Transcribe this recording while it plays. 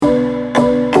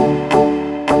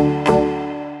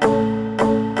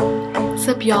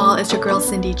up, y'all? It's your girl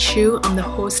Cindy Chu. I'm the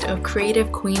host of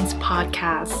Creative Queens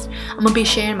Podcast. I'm gonna be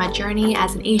sharing my journey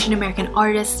as an Asian American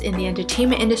artist in the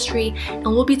entertainment industry, and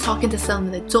we'll be talking to some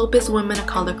of the dopest women of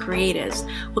color creatives.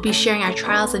 We'll be sharing our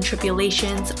trials and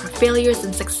tribulations, our failures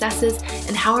and successes,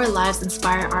 and how our lives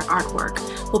inspire our artwork.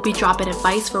 We'll be dropping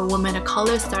advice for women of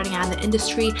color starting out in the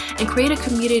industry and create a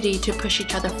community to push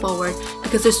each other forward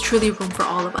because there's truly room for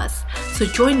all of us. So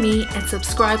join me and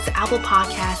subscribe to Apple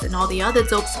Podcasts and all the other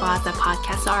dope spots that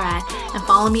podcasts are at, and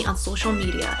follow me on social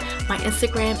media. My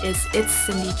Instagram is It's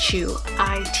Cindy Chu,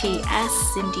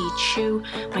 ITS Cindy Chu.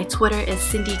 My Twitter is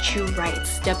Cindy Chu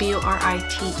Writes,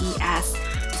 WRITES.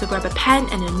 So grab a pen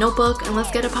and a notebook and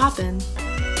let's get it poppin'.